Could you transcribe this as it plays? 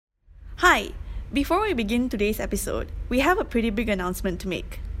Hi! Before we begin today's episode, we have a pretty big announcement to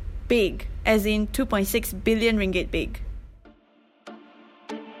make. Big, as in 2.6 billion ringgit big.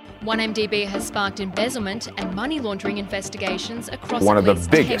 1MDB has sparked embezzlement and money laundering investigations across one of the at least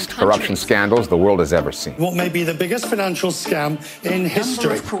biggest 10 corruption countries. scandals the world has ever seen. What may be the biggest financial scam in A number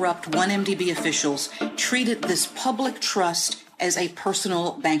history. of corrupt 1MDB officials treated this public trust as a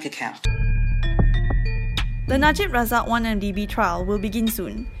personal bank account. The Najib Razak 1MDB trial will begin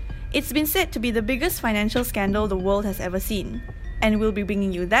soon. It's been said to be the biggest financial scandal the world has ever seen, and we'll be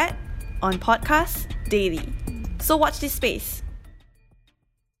bringing you that on Podcasts Daily. So watch this space.